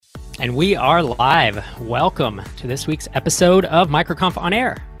And we are live. Welcome to this week's episode of MicroConf On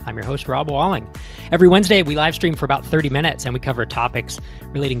Air. I'm your host, Rob Walling. Every Wednesday, we live stream for about 30 minutes and we cover topics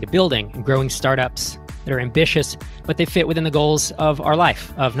relating to building and growing startups that are ambitious, but they fit within the goals of our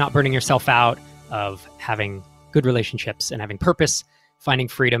life, of not burning yourself out, of having good relationships and having purpose, finding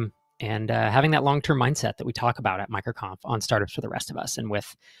freedom, and having that long-term mindset that we talk about at MicroConf on Startups for the Rest of Us and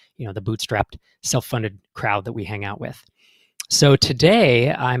with, the bootstrapped, self-funded crowd that we hang out with. So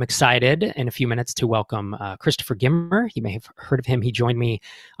today, I'm excited in a few minutes to welcome Christopher Gimmer. You may have heard of him. He joined me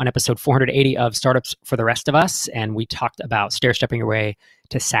on episode 480 of Startups for the Rest of Us, and we talked about stair-stepping your way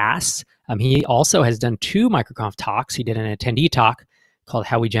to SaaS. He also has done 2 MicroConf talks. He did an attendee talk called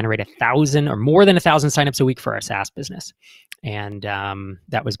How We Generate 1,000 or more than 1,000 signups a week for our SaaS business. And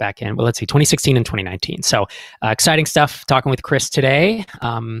that was back in, 2016 and 2019. So exciting stuff talking with Chris today.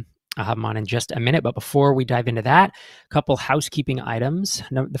 I'll have him on in just a minute, but before we dive into that, a couple housekeeping items.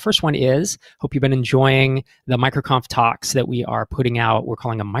 Now, the first one is, hope you've been enjoying the MicroConf talks that we are putting out. We're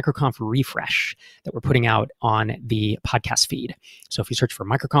calling a MicroConf refresh that we're putting out on the podcast feed. So if you search for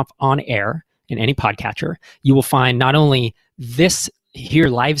MicroConf On Air in any podcatcher, you will find not only this here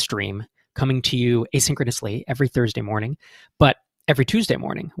live stream coming to you asynchronously every Thursday morning, but every Tuesday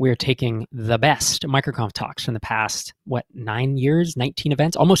morning, we're taking the best MicroConf talks from the past, 9 years, 19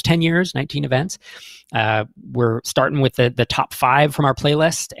 events, almost 10 years, 19 events. We're starting with the top 5 from our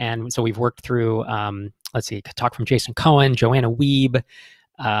playlist. And so we've worked through, talk from Jason Cohen, Joanna Wiebe,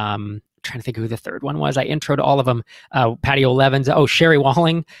 trying to think of who the third one was. I introed all of them. Patty O'Levens, Sherry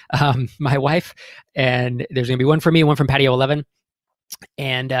Walling, my wife. And there's going to be one for me, one from Patty O'Leven.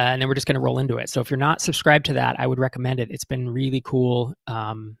 And then we're just going to roll into it. So if you're not subscribed to that, I would recommend it. It's been really cool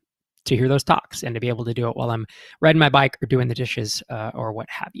to hear those talks and to be able to do it while I'm riding my bike or doing the dishes or what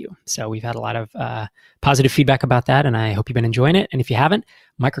have you. So we've had a lot of positive feedback about that, and I hope you've been enjoying it. And if you haven't,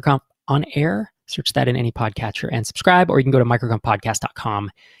 MicroConf On Air, search that in any podcatcher and subscribe, or you can go to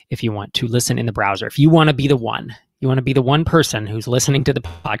microconfpodcast.com if you want to listen in the browser. If you want to be the one, person who's listening to the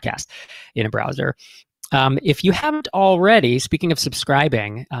podcast in a browser. If you haven't already, speaking of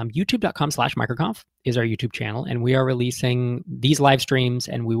subscribing, youtube.com/microconf is our YouTube channel, and we are releasing these live streams,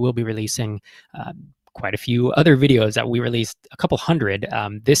 and we will be releasing quite a few other videos that we released, a couple hundred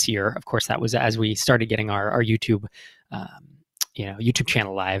this year. Of course, that was as we started getting our YouTube YouTube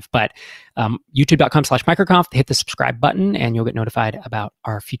channel live, but youtube.com/microconf, hit the subscribe button and you'll get notified about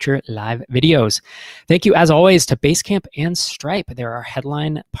our future live videos. Thank you as always to Basecamp and Stripe. They're our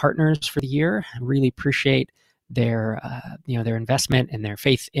headline partners for the year. I really appreciate their investment and their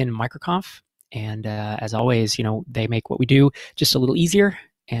faith in MicroConf. And as always, they make what we do just a little easier,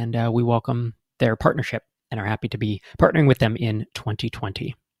 and we welcome their partnership and are happy to be partnering with them in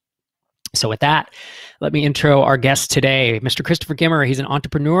 2020. So with that, let me intro our guest today, Mr. Christopher Gimmer. He's an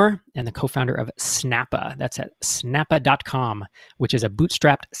entrepreneur and the co-founder of Snappa. That's at snappa.com, which is a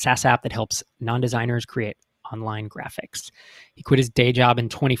bootstrapped SaaS app that helps non-designers create online graphics. He quit his day job in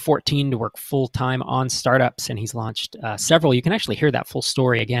 2014 to work full-time on startups, and he's launched several. You can actually hear that full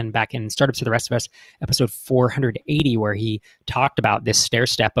story again back in Startups for the Rest of Us, episode 480, where he talked about this stair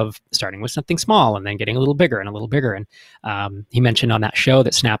step of starting with something small and then getting a little bigger and a little bigger. And he mentioned on that show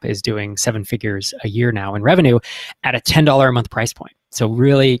that Snappa is doing 7 figures a year now in revenue at a $10 a month price point. So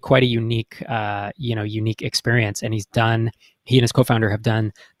really quite a unique experience. And he and his co-founder have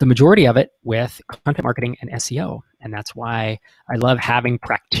done the majority of it with content marketing and SEO. And that's why I love having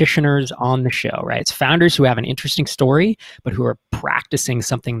practitioners on the show, right? It's founders who have an interesting story, but who are practicing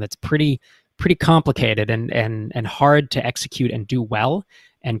something that's pretty complicated and hard to execute and do well.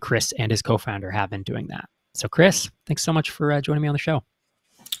 And Chris and his co-founder have been doing that. So Chris, thanks so much for joining me on the show.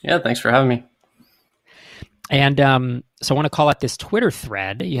 Yeah, thanks for having me. And so I want to call out this Twitter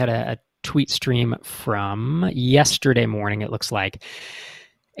thread. You had a tweet stream from yesterday morning, it looks like.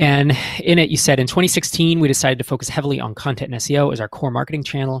 And in it, you said, in 2016, we decided to focus heavily on content and SEO as our core marketing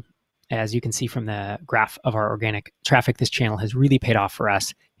channel. As you can see from the graph of our organic traffic, this channel has really paid off for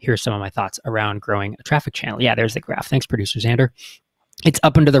us. Here are some of my thoughts around growing a traffic channel. Yeah, there's the graph. Thanks, producer Xander. It's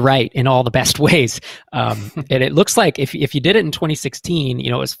up and to the right in all the best ways. And it looks like if you did it in 2016,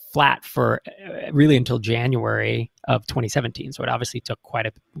 it was flat for really until January of 2017. So it obviously took quite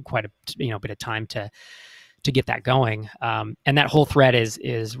a bit of time to get that going. And that whole thread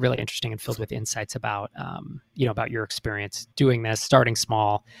is really interesting and filled with insights about about your experience doing this, starting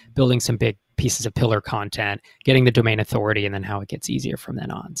small, building some big pieces of pillar content, getting the domain authority, and then how it gets easier from then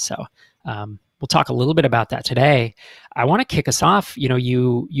on. So we'll talk a little bit about that today. I want to kick us off.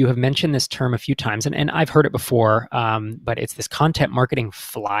 You have mentioned this term a few times, and I've heard it before, but it's this content marketing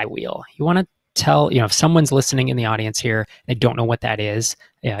flywheel. You want to tell, if someone's listening in the audience here, they don't know what that is,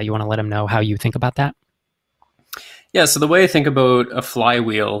 you want to let them know how you think about that? Yeah, so the way I think about a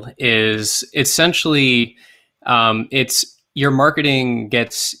flywheel is essentially it's your marketing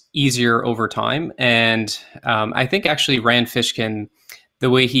gets easier over time. And I think actually Rand Fishkin, the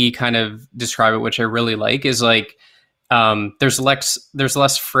way he kind of described it, which I really like, is like there's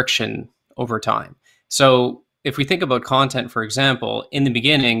less friction over time. So if we think about content, for example, in the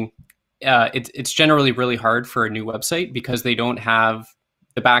beginning, it's generally really hard for a new website because they don't have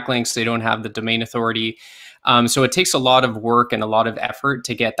the backlinks, they don't have the domain authority. So it takes a lot of work and a lot of effort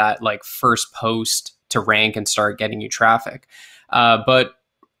to get that like first post to rank and start getting you traffic. But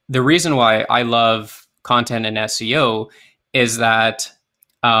the reason why I love content and SEO is that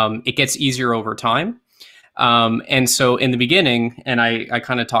it gets easier over time. And so in the beginning, and I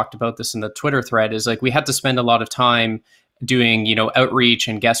kind of talked about this in the Twitter thread, is like we had to spend a lot of time doing, outreach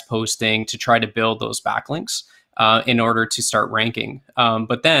and guest posting to try to build those backlinks in order to start ranking.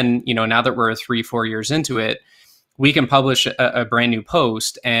 But then, now that we're 3-4 years into it, we can publish a brand new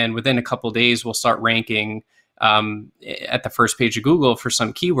post, and within a couple of days, we'll start ranking at the first page of Google for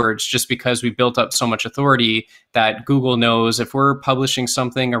some keywords, just because we built up so much authority that Google knows if we're publishing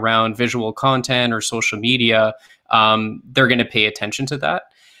something around visual content or social media, they're going to pay attention to that.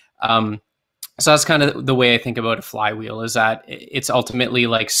 So that's kind of the way I think about a flywheel, is that it's ultimately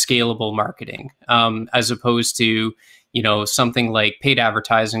like scalable marketing, as opposed to, something like paid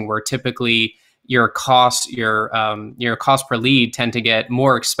advertising, where typically your cost per lead tend to get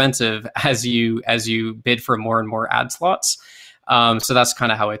more expensive as you bid for more and more ad slots. So that's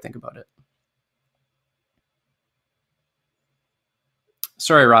kind of how I think about it.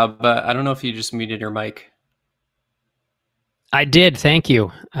 Sorry, Rob, but I don't know if you just muted your mic. I did. Thank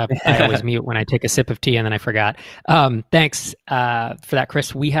you. I always mute when I take a sip of tea and then I forgot. Thanks for that,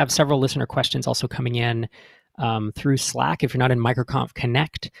 Chris. We have several listener questions also coming in through Slack. If you're not in MicroConf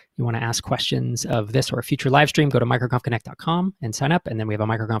Connect, you want to ask questions of this or a future live stream, go to microconfconnect.com and sign up. And then we have a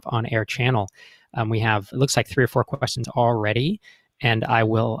MicroConf On Air channel. We have, it looks like 3 or 4 questions already, and I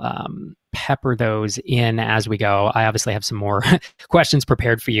will pepper those in as we go. I obviously have some more questions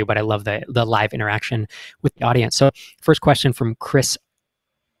prepared for you, but I love the live interaction with the audience. So first question from Chris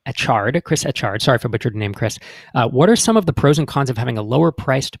Echard. Sorry if I butchered your name, Chris. What are some of the pros and cons of having a lower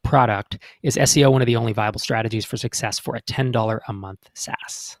priced product? Is SEO one of the only viable strategies for success for a $10 a month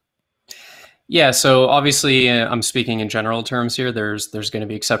SaaS? Yeah, so obviously I'm speaking in general terms here. There's going to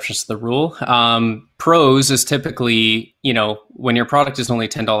be exceptions to the rule. Pros is typically, when your product is only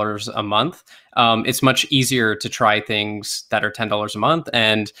 $10 a month, it's much easier to try things that are $10 a month,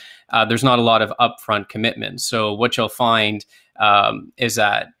 and there's not a lot of upfront commitment. So what you'll find is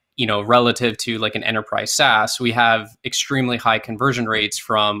that, relative to like an enterprise SaaS, we have extremely high conversion rates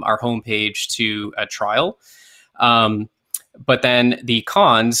from our homepage to a trial. But then the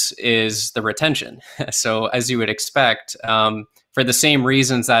cons is the retention. So as you would expect, for the same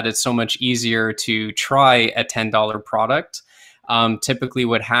reasons that it's so much easier to try a $10 product, typically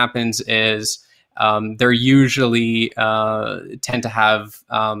what happens is they're usually tend to have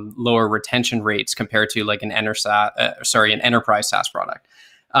lower retention rates compared to like an enterprise SaaS product.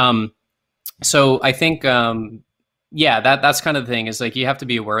 So I think, that's kind of the thing, is like you have to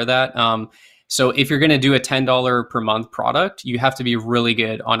be aware of that. So if you're going to do a $10 per month product, you have to be really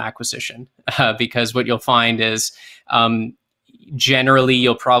good on acquisition, because what you'll find is generally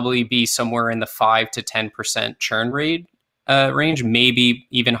you'll probably be somewhere in the 5 to 10% churn rate range, maybe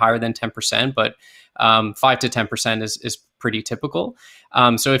even higher than 10%, but 5 to 10% is pretty typical.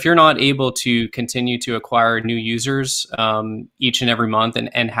 So if you're not able to continue to acquire new users each and every month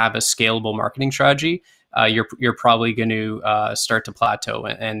and have a scalable marketing strategy, you're probably going to start to plateau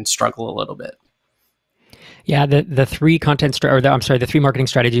and struggle a little bit. Yeah, the 3 the 3 marketing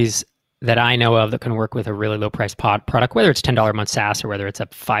strategies that I know of that can work with a really low price product, whether it's $10 a month SaaS or whether it's a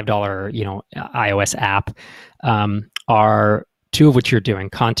 $5 iOS app, are 2 of which you're doing: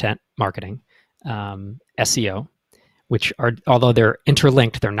 content marketing, SEO, which are, although they're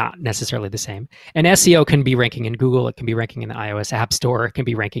interlinked, they're not necessarily the same. And SEO can be ranking in Google, it can be ranking in the iOS App Store, it can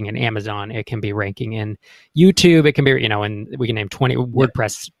be ranking in Amazon, it can be ranking in YouTube, it can be, and we can name 20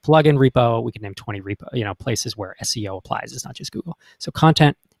 WordPress plugin repo, we can name 20 repo, places where SEO applies. It's not just Google. So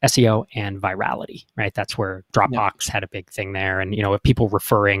content, SEO, and virality, right? That's where Dropbox had a big thing there. And, if people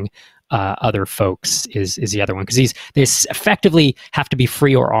referring other folks is the other one, because they effectively have to be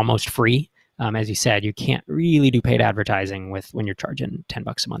free or almost free. As you said, you can't really do paid advertising when you're charging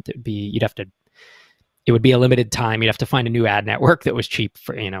 $10 a month. It would be a limited time. You'd have to find a new ad network that was cheap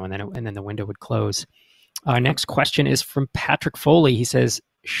for, and then the window would close. Our next question is from Patrick Foley. He says,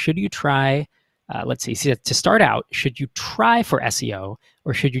 should you try Let's see. So to start out, should you try for SEO,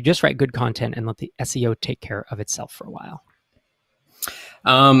 or should you just write good content and let the SEO take care of itself for a while?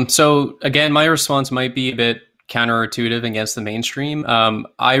 So again, my response might be a bit counterintuitive against the mainstream.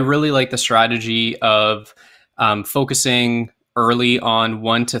 I really like the strategy of focusing early on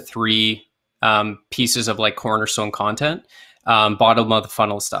 1 to 3 pieces of like cornerstone content, bottom of the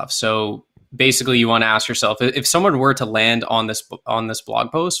funnel stuff. So basically, you want to ask yourself, if someone were to land on this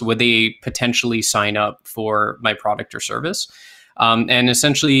blog post, would they potentially sign up for my product or service? And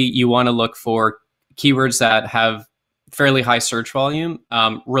essentially, you want to look for keywords that have fairly high search volume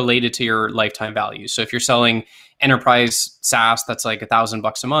related to your lifetime value. So if you're selling enterprise SaaS that's like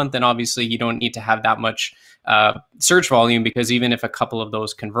 $1,000 a month, then obviously you don't need to have that much search volume, because even if a couple of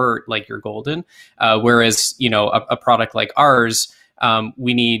those convert, like you're golden. Whereas, a product like ours,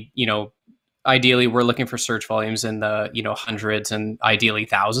 we need, ideally we're looking for search volumes in the, hundreds and ideally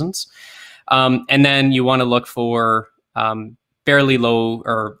thousands. And then you want to look for fairly low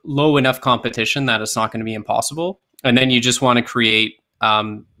or low enough competition that it's not going to be impossible. And then you just want to create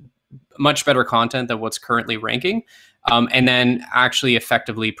much better content than what's currently ranking, and then actually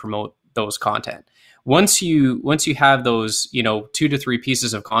effectively promote those content. Once you have those, 2 to 3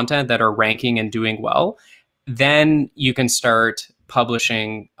 pieces of content that are ranking and doing well, then you can start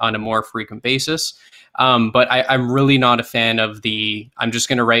publishing on a more frequent basis. But I'm really not a fan of I'm just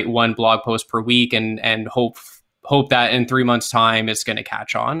going to write one blog post per week and hope that in 3 months' time it's going to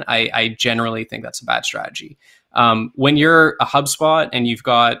catch on. I generally think that's a bad strategy. When you're a HubSpot and you've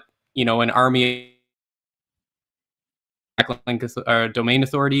got, an army domain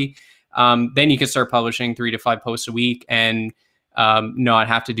authority, then you can start publishing 3 to 5 posts a week and not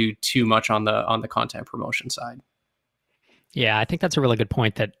have to do too much on the content promotion side. Yeah, I think that's a really good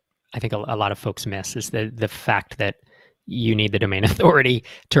point that I think a lot of folks miss, is the fact that you need the domain authority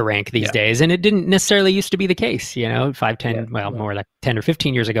to rank these days. And it didn't necessarily used to be the case, 5, 10, more like 10 or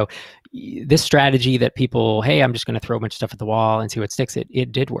 15 years ago. This strategy that people, hey, I'm just going to throw a bunch of stuff at the wall and see what sticks,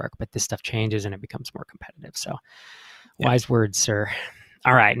 it did work, but this stuff changes and it becomes more competitive. So wise words, sir.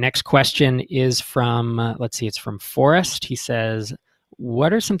 All right, next question is from, it's from Forrest. He says,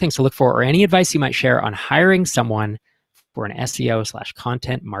 what are some things to look for, or any advice you might share on hiring someone for an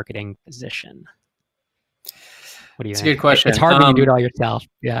SEO/content marketing position? What do you think? It's a good question. It's hard when you do it all yourself.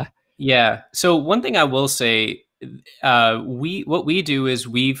 Yeah. Yeah. So one thing I will say, what we do is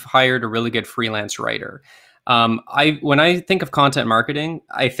we've hired a really good freelance writer. When I think of content marketing,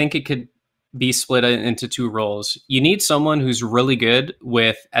 I think it could be split into 2 roles. You need someone who's really good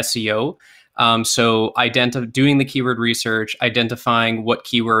with SEO. So doing the keyword research, identifying what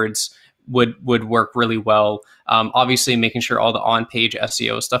keywords would work really well. Obviously making sure all the on-page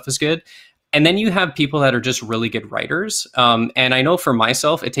SEO stuff is good. And then you have people that are just really good writers. And I know for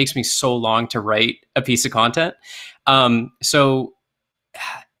myself, it takes me so long to write a piece of content. So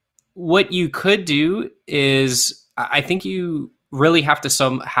what you could do is, I think you really have to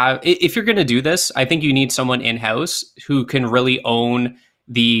if you're going to do this, I think you need someone in-house who can really own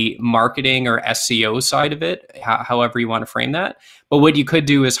the marketing or SEO side of it, however you want to frame that. But what you could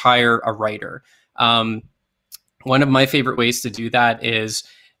do is hire a writer. One of my favorite ways to do that is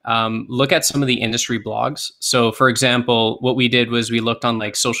look at some of the industry blogs. So for example, what we did was we looked on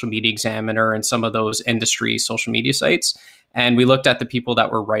like Social Media Examiner and some of those industry social media sites. And we looked at the people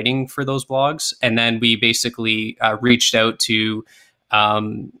that were writing for those blogs. And then we basically reached out to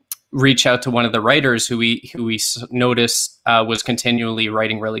one of the writers who we noticed was continually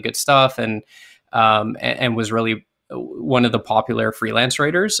writing really good stuff and was really one of the popular freelance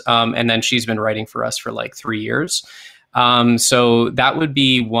writers. And then she's been writing for us for like 3 years. So that would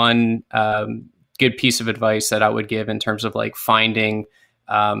be one good piece of advice that I would give in terms of like finding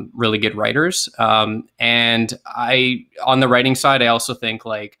really good writers. And on the writing side, I also think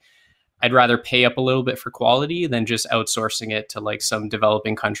like I'd rather pay up a little bit for quality than just outsourcing it to like some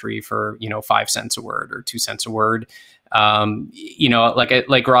developing country for, 5 cents a word or 2 cents a word.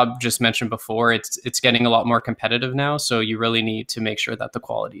 Like Rob just mentioned before, it's getting a lot more competitive now. So you really need to make sure that the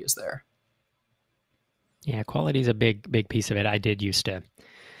quality is there. Yeah, quality is a big piece of it. I did used to.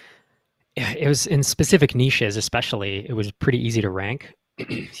 It was in specific niches, especially. It was pretty easy to rank.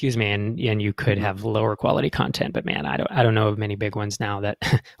 Excuse me, and you could have lower quality content. But man, I don't know of many big ones now that,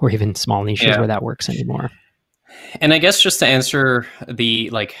 or even small niches where that works anymore. And I guess just to answer the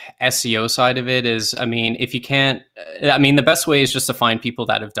like SEO side of it is, if you can't, the best way is just to find people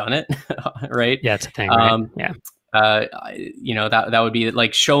that have done it, right? Yeah, it's a thing. Right? Yeah. That would be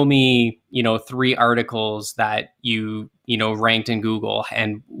like, show me, 3 articles that you ranked in Google,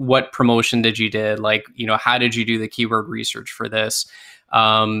 and what promotion did you did? Like, how did you do the keyword research for this?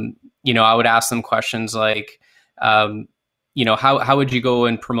 I would ask them questions like, how would you go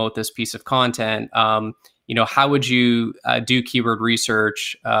and promote this piece of content? How would you do keyword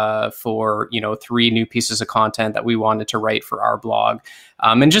research for, 3 new pieces of content that we wanted to write for our blog,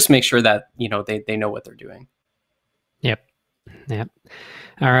 and just make sure that, they know what they're doing. Yep.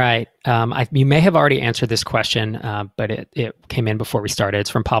 All right. You may have already answered this question, but it came in before we started. It's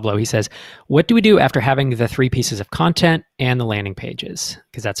from Pablo. He says, what do we do after having the 3 pieces of content and the landing pages?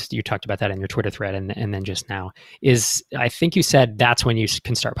 Because you talked about that in your Twitter thread, and then just now. I think you said that's when you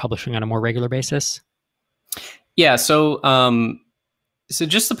can start publishing on a more regular basis? Yeah. So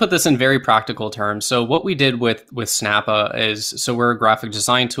just to put this in very practical terms, so what we did with Snappa is, so we're a graphic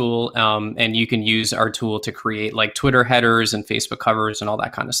design tool, and you can use our tool to create like Twitter headers and Facebook covers and all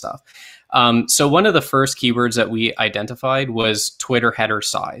that kind of stuff. So one of the first keywords that we identified was Twitter header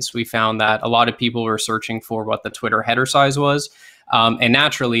size. We found that a lot of people were searching for what the Twitter header size was. And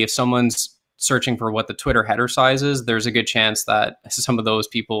naturally, if someone's searching for what the Twitter header size is, there's a good chance that some of those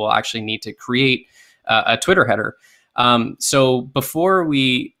people will actually need to create a Twitter header. So before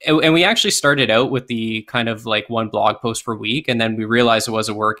we actually started out with the kind of like 1 blog post per week, and then we realized it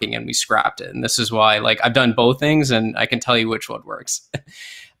wasn't working and we scrapped it. And this is why, like, I've done both things and I can tell you which one works.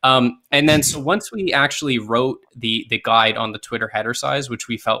 And then, so once we actually wrote the guide on the Twitter header size, which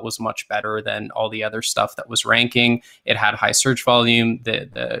we felt was much better than all the other stuff that was ranking, it had high search volume,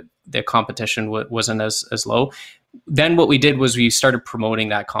 the competition wasn't as low. Then what we did was we started promoting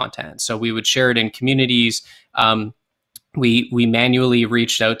that content. So we would share it in communities. We manually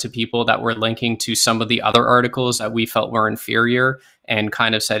reached out to people that were linking to some of the other articles that we felt were inferior, and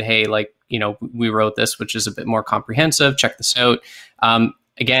kind of said, hey, like, we wrote this, which is a bit more comprehensive. Check this out.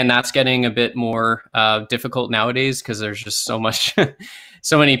 Again, that's getting a bit more difficult nowadays because there's just so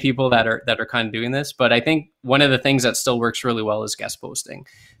many people that are kind of doing this. But I think one of the things that still works really well is guest posting.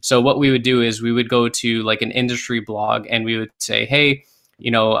 So what we would do is we would go to like an industry blog and we would say, hey,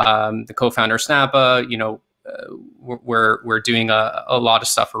 the co-founder Snappa, we're doing a lot of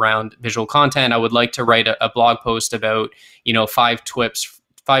stuff around visual content. I would like to write a blog post about,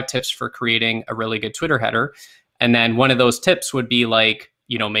 5 tips for creating a really good Twitter header. And then one of those tips would be like,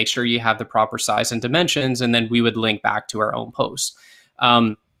 make sure you have the proper size and dimensions. And then we would link back to our own post.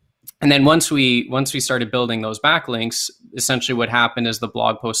 And then once we started building those backlinks, essentially what happened is the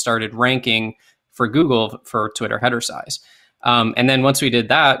blog post started ranking for Google for Twitter header size. And then once we did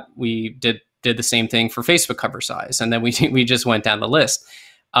that, we did the same thing for Facebook cover size. And then we just went down the list.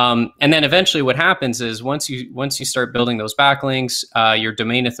 And then eventually what happens is once you start building those backlinks, your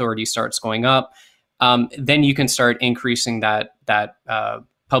domain authority starts going up. Then you can start increasing that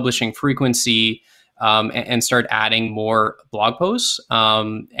publishing frequency, and start adding more blog posts.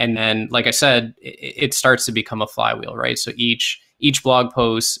 And then, like I said, it starts to become a flywheel, right? So each blog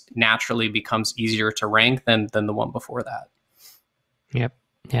post naturally becomes easier to rank than the one before that. Yep.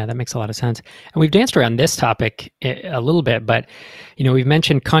 Yeah, that makes a lot of sense. And we've danced around this topic a little bit, but we've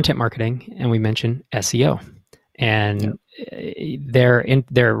mentioned content marketing and we mentioned SEO, and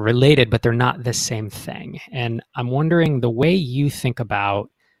they're related, but they're not the same thing. And I'm wondering the way you think about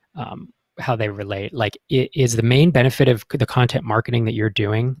how they relate. Like, is the main benefit of the content marketing that you're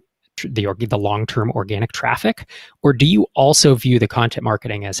doing the long-term organic traffic, or do you also view the content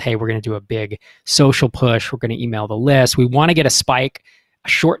marketing as, hey, we're going to do a big social push, we're going to email the list, we want to get a spike, a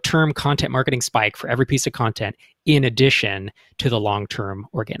short-term content marketing spike for every piece of content in addition to the long-term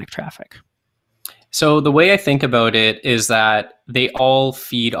organic traffic? So the way I think about it is that they all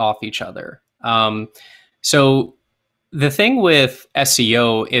feed off each other. So the thing with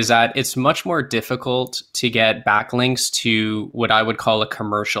SEO is that it's much more difficult to get backlinks to what I would call a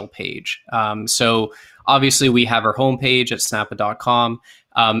commercial page. So obviously we have our homepage at snappa.com.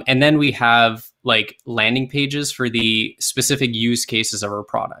 And then we have like landing pages for the specific use cases of our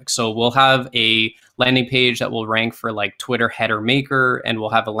product. So we'll have a landing page that will rank for like Twitter header maker, and we'll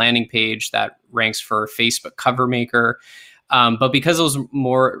have a landing page that ranks for Facebook cover maker. But because those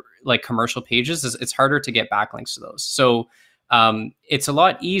more like commercial pages, it's harder to get backlinks to those. So it's a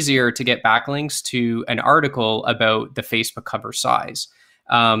lot easier to get backlinks to an article about the Facebook cover size.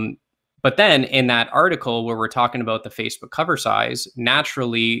 But then in that article where we're talking about the Facebook cover size,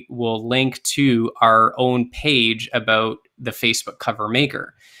 naturally we'll link to our own page about the Facebook cover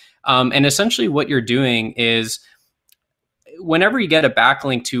maker. And essentially what you're doing is whenever you get a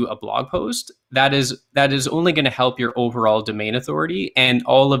backlink to a blog post, that is only going to help your overall domain authority and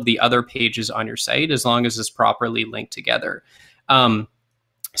all of the other pages on your site, as long as it's properly linked together.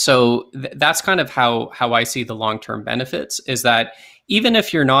 So that's kind of how I see the long-term benefits, is that even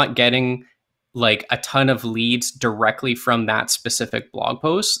if you're not getting like a ton of leads directly from that specific blog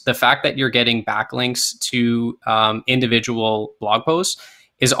post, the fact that you're getting backlinks to individual blog posts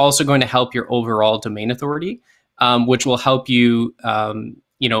is also going to help your overall domain authority, which will help you,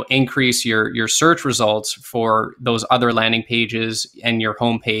 increase your search results for those other landing pages and your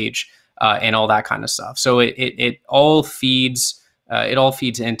homepage and all that kind of stuff. So it all feeds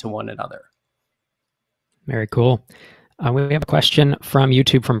into one another. Very cool. We have a question from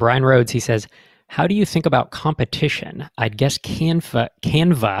YouTube from Brian Rhodes. He says, how do you think about competition? I'd guess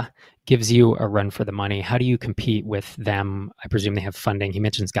Canva gives you a run for the money. How do you compete with them? I presume they have funding. He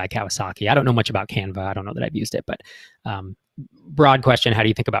mentions Guy Kawasaki. I don't know much about Canva. I don't know that I've used it, but broad question, how do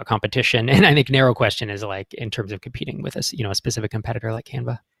you think about competition? And I think narrow question is like in terms of competing with a specific competitor like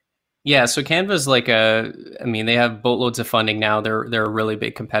Canva. Yeah, so Canva's they have boatloads of funding now. They're a really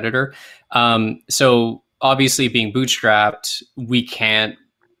big competitor. So obviously being bootstrapped, we can't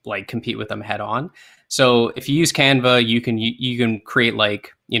like compete with them head on. So if you use Canva, you can create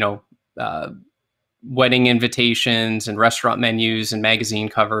wedding invitations and restaurant menus and magazine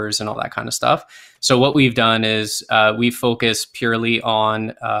covers and all that kind of stuff. So what we've done is we focus purely on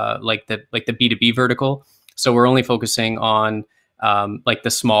the B2B vertical. So we're only focusing on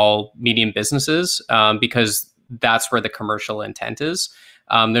the small, medium businesses because that's where the commercial intent is.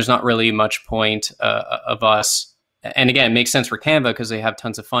 There's not really much point of us. And again, it makes sense for Canva because they have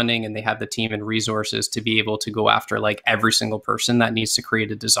tons of funding and they have the team and resources to be able to go after like every single person that needs to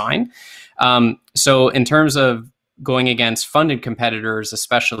create a design. So in terms of going against funded competitors,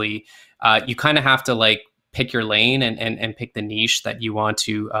 especially, you kind of have to like pick your lane and pick the niche that you want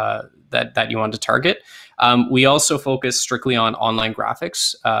to that you want to target. We also focus strictly on online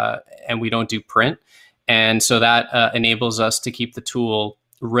graphics and we don't do print. And so that enables us to keep the tool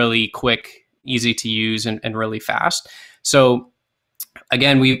really quick, easy to use, and really fast. So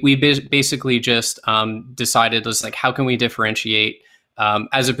again, we basically just decided was like, how can we differentiate?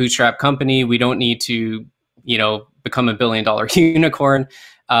 As a bootstrap company, we don't need to, become $1 billion unicorn.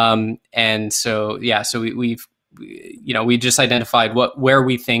 And so, yeah, so we just identified where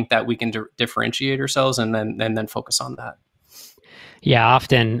we think that we can differentiate ourselves and then focus on that. Yeah,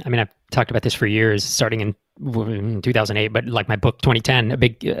 often, I've talked about this for years, starting in 2008, but like my book 2010, a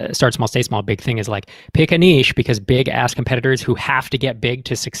big start small, stay small, big thing is like pick a niche, because big ass competitors who have to get big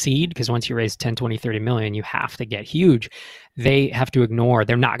to succeed, because once you raise 10, 20, 30 million, you have to get huge. They have to ignore,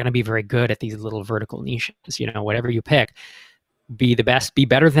 they're not going to be very good at these little vertical niches, whatever you pick. Be the best, be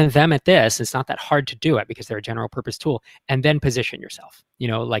better than them at this. It's not that hard to do it because they're a general purpose tool, and then position yourself,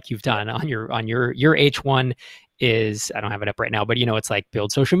 like you've done on your H1 is, I don't have it up right now, but it's like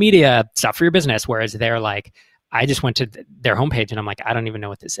build social media stuff for your business. Whereas they're like, I just went to their homepage and I'm like, I don't even know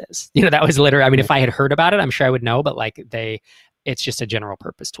what this is. That was literally, if I had heard about it, I'm sure I would know, but like it's just a general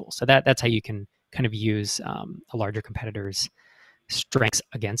purpose tool. So that's how you can kind of use a larger competitor's strengths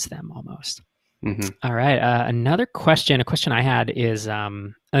against them almost. Mm-hmm. All right. Another question, a question I had is, I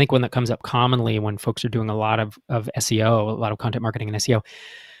think one that comes up commonly when folks are doing a lot of SEO, a lot of content marketing and SEO.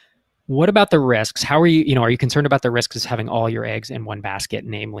 What about the risks? How are you, are you concerned about the risks of having all your eggs in one basket,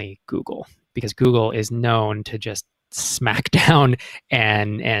 namely Google? Because Google is known to just smack down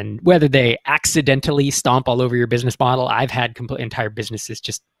and whether they accidentally stomp all over your business model. I've had entire businesses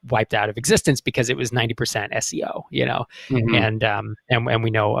just wiped out of existence because it was 90% SEO, mm-hmm. and we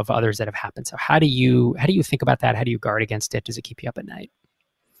know of others that have happened. So how do you think about that? How do you guard against it? Does it keep you up at night?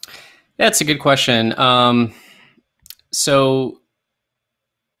 That's a good question. So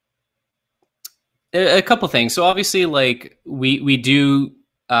a couple things. So obviously, like we've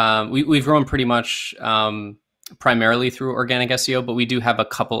grown pretty much primarily through organic SEO, but we do have a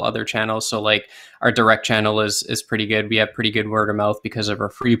couple other channels. So like our direct channel is pretty good. We have pretty good word of mouth because of our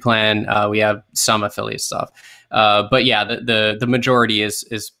free plan. We have some affiliate stuff, but yeah, the majority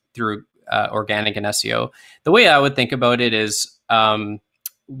is through organic and SEO. The way I would think about it is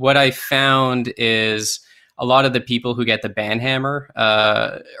what I found is a lot of the people who get the ban hammer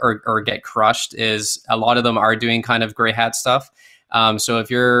or get crushed is a lot of them are doing kind of gray hat stuff. So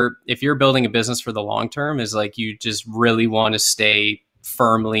if you're building a business for the long term, is like you just really want to stay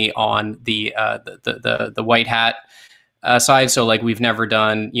firmly on the white hat side. So like we've never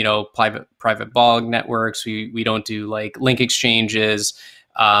done private blog networks. We don't do like link exchanges.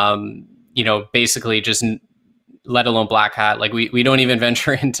 Basically just let alone black hat. Like we don't even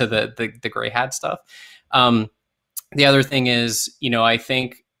venture into the gray hat stuff. The other thing is, I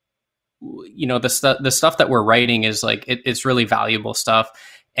think, the stuff that we're writing is like, it's really valuable stuff.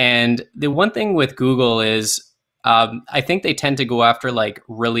 And the one thing with Google is, I think they tend to go after like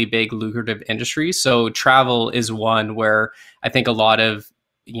really big lucrative industries. So travel is one where I think a lot of,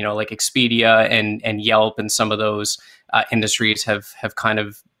 like Expedia and Yelp and some of those industries have kind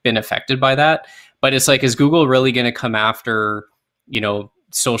of been affected by that. But it's like, is Google really going to come after,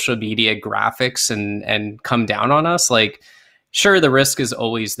 social media graphics and come down on us? Like, sure, the risk is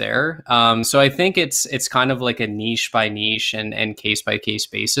always there. So I think it's kind of like a niche by niche and case by case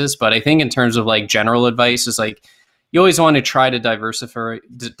basis. But I think in terms of like general advice is like, you always want to try to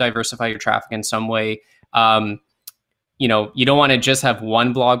diversify your traffic in some way. You don't want to just have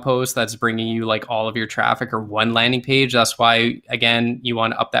one blog post that's bringing you like all of your traffic, or one landing page. That's why, again, you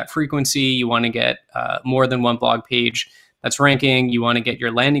want to up that frequency. You want to get more than one blog page that's ranking. You want to get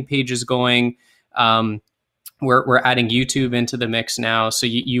your landing pages going. We're adding YouTube into the mix now. So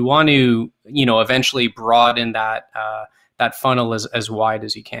you want to, eventually broaden that funnel as wide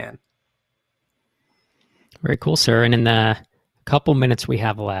as you can. Very cool, sir. And in the couple minutes we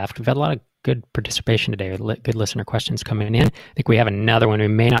have left, we've had a lot of good participation today, good listener questions coming in. I think we have another one we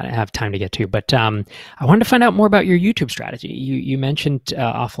may not have time to get to, but I wanted to find out more about your YouTube strategy. You mentioned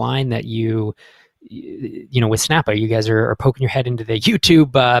offline that with Snappa, you guys are poking your head into the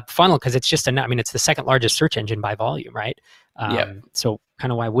YouTube funnel because it's just it's the second largest search engine by volume, right? Yeah. So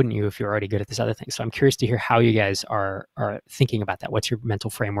kind of why wouldn't you if you're already good at this other thing? So I'm curious to hear how you guys are thinking about that. What's your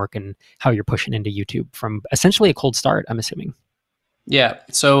mental framework and how you're pushing into YouTube from essentially a cold start, I'm assuming. Yeah.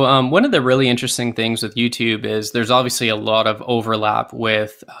 So one of the really interesting things with YouTube is there's obviously a lot of overlap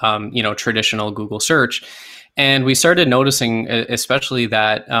with, traditional Google search. And we started noticing, especially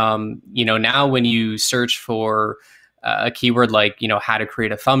that, now when you search for a keyword like, how to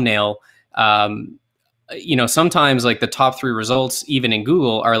create a thumbnail, sometimes like the top 3 results, even in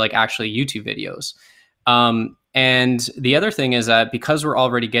Google, are like actually YouTube videos. And the other thing is that because we're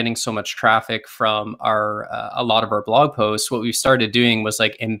already getting so much traffic from a lot of our blog posts, what we started doing was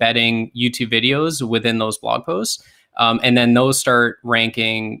like embedding YouTube videos within those blog posts. And then those start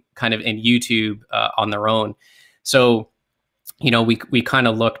ranking kind of in YouTube on their own. So, we kind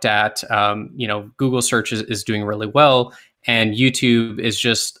of looked at, Google search is doing really well, and YouTube is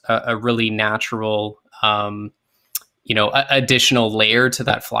just a really natural, additional layer to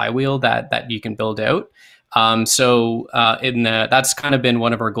that flywheel that you can build out. That's kind of been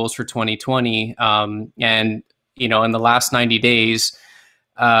one of our goals for 2020. And, in the last 90 days,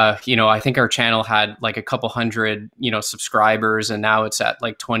 I think our channel had like a couple hundred, subscribers, and now it's at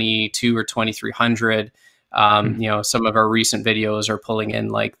like 22 or 2,300. Some of our recent videos are pulling in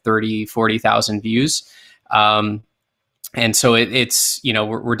like 40,000 views. And so it's,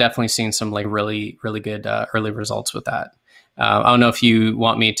 we're definitely seeing some like really, really good early results with that. I don't know if you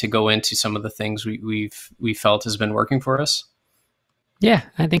want me to go into some of the things we felt has been working for us. Yeah,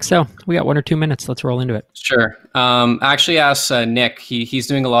 I think so. We got 1 or 2 minutes. Let's roll into it. Sure. I actually asked Nick. He's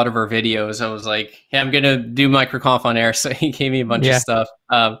doing a lot of our videos. I was like, "Hey, I'm gonna do MicroConf on air," so he gave me a bunch of stuff.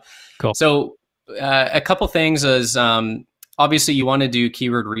 Cool. So a couple things is obviously you want to do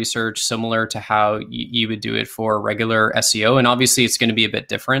keyword research similar to how you would do it for regular SEO, and obviously it's going to be a bit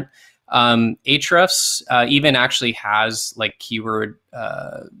different. Ahrefs even actually has like keyword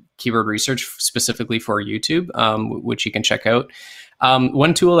research specifically for YouTube, which you can check out.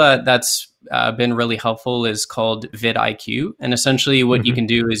 One tool that's been really helpful is called vidIQ, and essentially what you can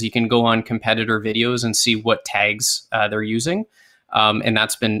do is you can go on competitor videos and see what tags they're using, and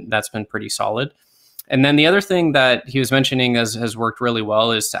that's been pretty solid. And then the other thing that he was mentioning has worked really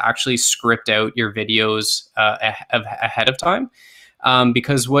well is to actually script out your videos ahead of time.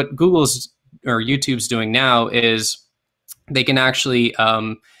 Because what Google's or YouTube's doing now is they can actually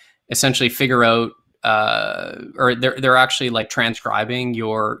essentially figure out, or they're actually like transcribing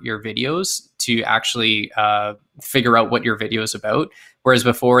your videos to actually figure out what your video is about. Whereas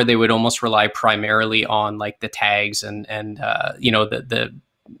before they would almost rely primarily on like the tags and the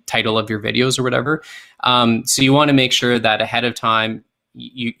title of your videos or whatever. So you want to make sure that ahead of time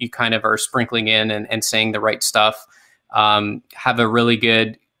you kind of are sprinkling in and saying the right stuff. Have a really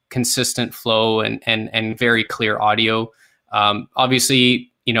good consistent flow and very clear audio.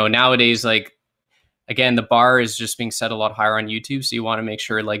 Obviously, nowadays, like, again, the bar is just being set a lot higher on YouTube. So you want to make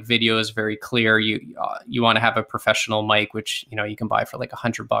sure like video is very clear. You want to have a professional mic, which, you can buy for like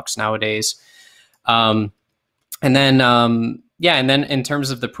 $100 nowadays. And then in terms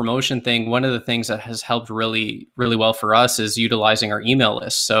of the promotion thing, one of the things that has helped really, really well for us is utilizing our email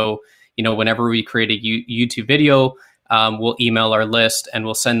list. So, whenever we create a YouTube video, we'll email our list and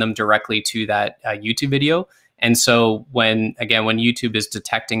we'll send them directly to that YouTube video. And so when YouTube is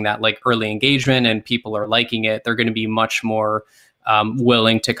detecting that like early engagement and people are liking it, they're going to be much more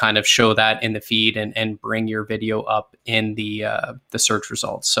willing to kind of show that in the feed and bring your video up in the search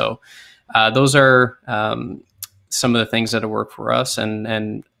results. So those are some of the things that have worked for us,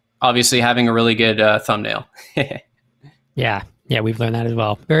 and obviously having a really good thumbnail. Yeah. Yeah, we've learned that as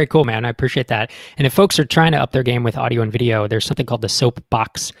well. Very cool, man. I appreciate that. And if folks are trying to up their game with audio and video, there's something called the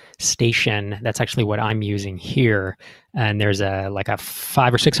Soapbox Station. That's actually what I'm using here. And there's a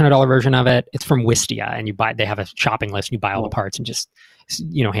 $500 or $600 version of it. It's from Wistia, and they have a shopping list, and you buy all the parts and just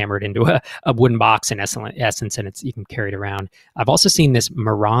hammer it into a wooden box in essence, and you can carry it around. I've also seen this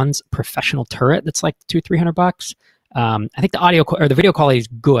Marantz professional turret that's like $200-$300. I think the audio or the video quality is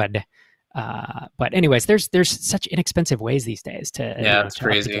good. But anyways, there's such inexpensive ways these days to it's to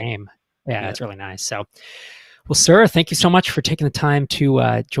crazy. Up the game. Yeah, it's really nice. So, well, sir, thank you so much for taking the time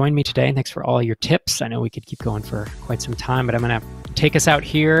to join me today. And thanks for all your tips. I know we could keep going for quite some time, but I'm going to take us out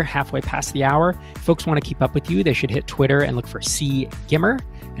here halfway past the hour. If folks want to keep up with you, they should hit Twitter and look for C. Gimmer,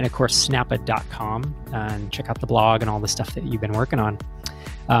 and of course, snappa.com, and check out the blog and all the stuff that you've been working on.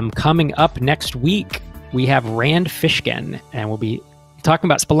 Coming up next week, we have Rand Fishkin, and we'll be talking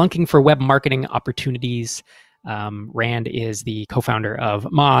about spelunking for web marketing opportunities. Rand is the co-founder of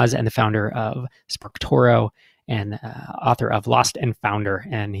Moz and the founder of SparkToro, and author of Lost and Founder.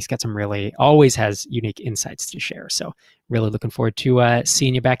 And he's got always has unique insights to share. So really looking forward to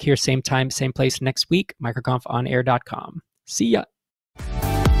seeing you back here, same time, same place next week, microconfonair.com. See ya.